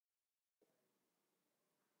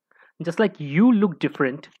Just like you look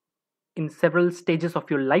different in several stages of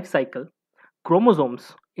your life cycle,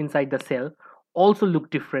 chromosomes inside the cell also look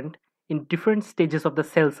different in different stages of the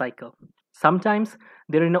cell cycle. Sometimes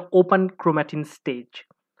they're in an open chromatin stage,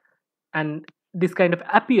 and this kind of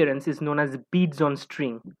appearance is known as beads on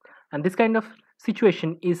string. And this kind of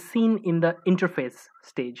situation is seen in the interphase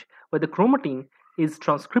stage, where the chromatin is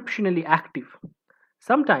transcriptionally active.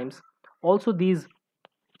 Sometimes also these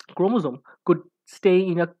chromosomes could stay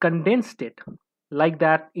in a condensed state, like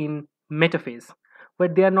that in metaphase, where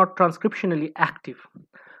they are not transcriptionally active.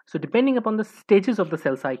 So depending upon the stages of the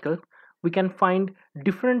cell cycle, we can find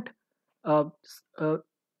different uh,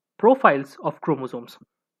 profiles of chromosomes.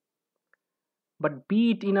 But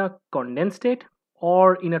be it in a condensed state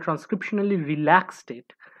or in a transcriptionally relaxed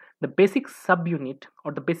state, the basic subunit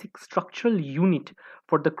or the basic structural unit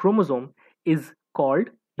for the chromosome is called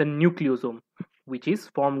the nucleosome, which is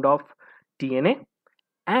formed of DNA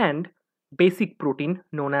and basic protein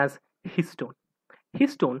known as histone.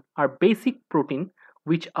 Histone are basic protein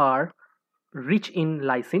which are rich in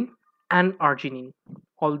lysine and arginine,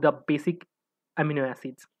 all the basic amino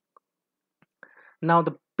acids. Now,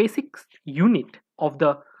 the basic unit of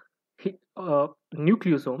the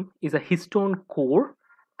nucleosome is a histone core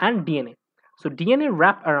and DNA. So DNA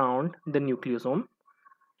wrap around the nucleosome,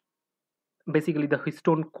 basically the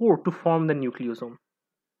histone core, to form the nucleosome.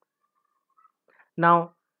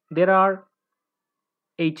 Now, there are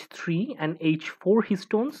H3 and H4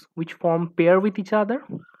 histones which form pair with each other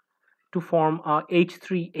to form a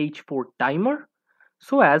H3H4 dimer,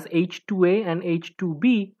 so as H2A and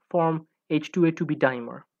H2B form H2A2B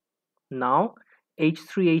dimer. Now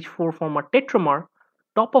H3H4 form a tetramer,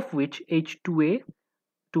 top of which H2A2B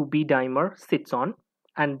dimer sits on,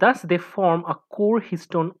 and thus they form a core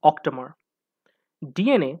histone octamer.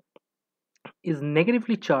 DNA is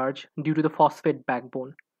negatively charged due to the phosphate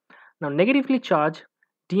backbone. Now negatively charged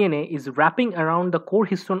DNA is wrapping around the core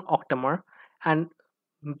histone octamer, and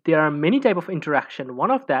there are many types of interaction.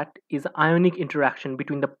 One of that is ionic interaction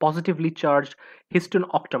between the positively charged histone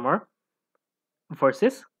octamer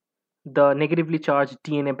versus the negatively charged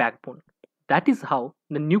DNA backbone. That is how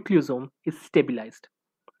the nucleosome is stabilized.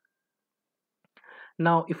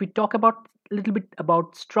 Now, if we talk about a little bit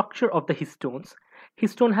about structure of the histones,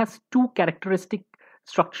 histone has two characteristic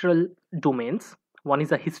structural domains. One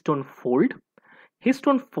is a histone fold.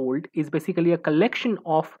 Histone fold is basically a collection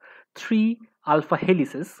of 3 alpha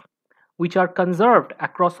helices which are conserved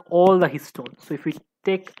across all the histones. So if we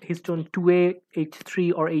take histone 2A,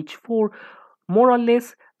 H3 or H4, more or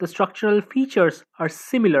less the structural features are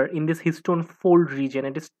similar in this histone fold region.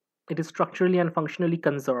 It is structurally and functionally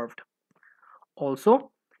conserved.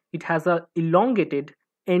 Also, it has a elongated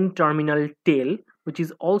N-terminal tail, which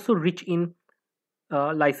is also rich in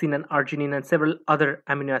lysine and arginine and several other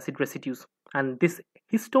amino acid residues. And this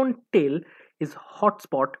histone tail is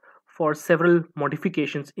hotspot for several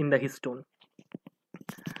modifications in the histone.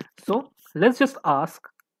 So let's just ask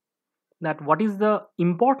that what is the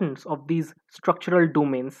importance of these structural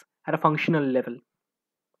domains at a functional level.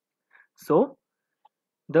 So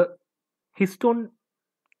the histone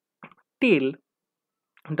tail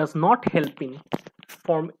does not help in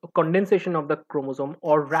form condensation of the chromosome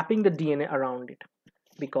or wrapping the DNA around it,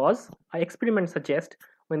 because our experiments suggest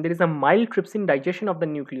when there is a mild trypsin digestion of the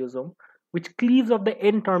nucleosome which cleaves off the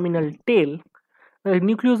N-terminal tail, the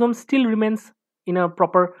nucleosome still remains in a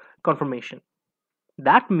proper conformation.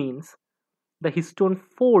 That means the histone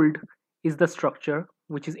fold is the structure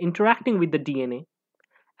which is interacting with the DNA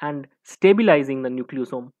and stabilizing the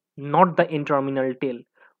nucleosome, not the N-terminal tail,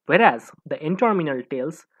 whereas the N-terminal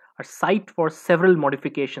tails are site for several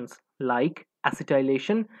modifications like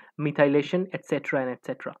acetylation, methylation, etc. and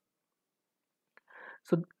etc.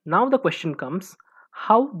 So now the question comes,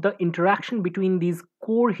 how the interaction between these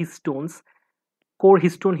core histone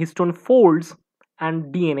histone folds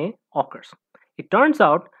and DNA occurs. It turns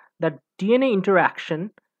out that DNA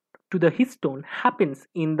interaction to the histone happens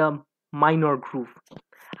in the minor groove,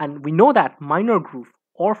 and we know that minor groove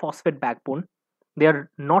or phosphate backbone, they are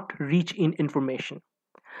not rich in information.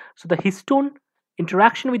 So the histone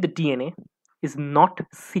interaction with the DNA is not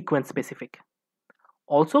sequence specific.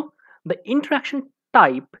 Also, the interaction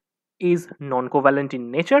type is non-covalent in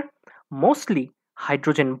nature, mostly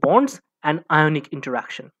hydrogen bonds and ionic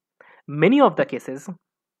interaction. Many of the cases,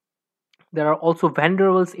 there are also van der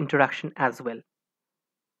Waals interaction as well.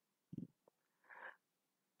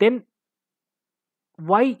 Then,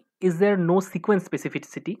 why is there no sequence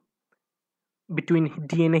specificity between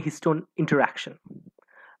DNA histone interaction?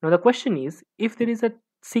 Now the question is, if there is a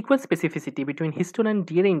sequence specificity between histone and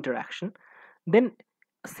DNA interaction, then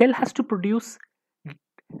a cell has to produce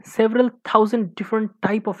several thousand different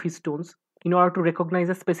type of histones in order to recognize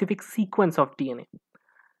a specific sequence of DNA.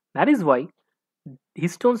 That is why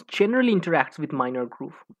histones generally interacts with minor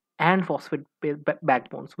groove and phosphate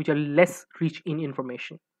backbones, which are less rich in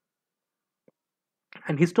information.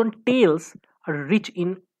 And histone tails are rich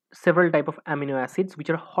in several type of amino acids, which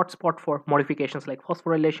are hotspot for modifications like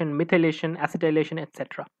phosphorylation, methylation, acetylation,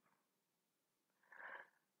 etc.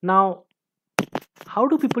 Now, how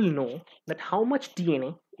do people know that how much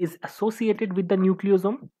DNA is associated with the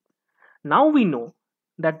nucleosome? Now we know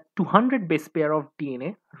that 200 base pair of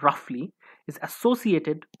DNA roughly is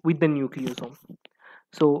associated with the nucleosome.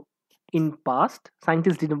 So in past,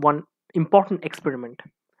 scientists did one important experiment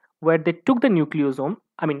where they took the nucleosome,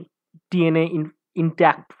 DNA in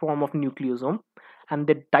intact form of nucleosome, and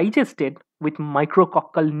they digested with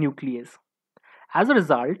micrococcal nuclease. As a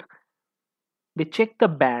result, they checked the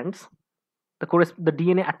bands, the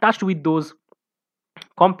DNA attached with those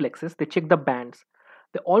complexes, they check the bands.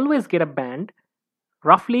 They always get a band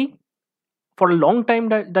roughly for a long time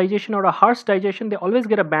digestion or a harsh digestion, they always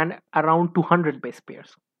get a band around 200 base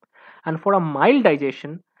pairs. And for a mild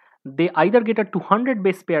digestion, they either get a 200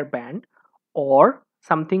 base pair band or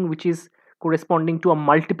something which is corresponding to a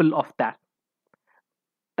multiple of that.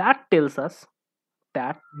 That tells us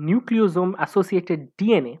that nucleosome associated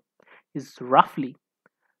DNA is roughly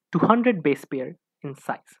 200 base pair in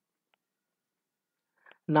size.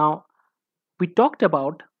 Now, we talked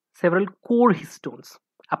about several core histones.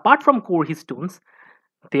 Apart from core histones,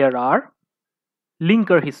 there are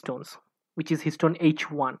linker histones, which is histone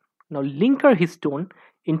H1. Now, linker histone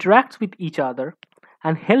interacts with each other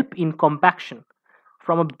and help in compaction.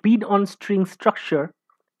 From a bead-on string structure,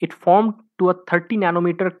 it formed to a 30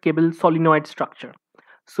 nanometer cable solenoid structure.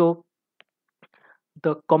 So,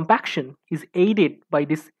 the compaction is aided by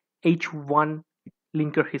this H1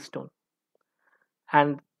 linker histone,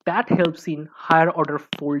 and that helps in higher order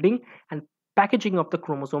folding and packaging of the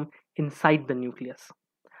chromosome inside the nucleus.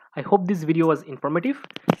 I hope this video was informative.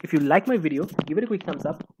 If you like my video, give it a quick thumbs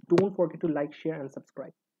up. Don't forget to like, share, and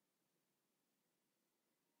subscribe.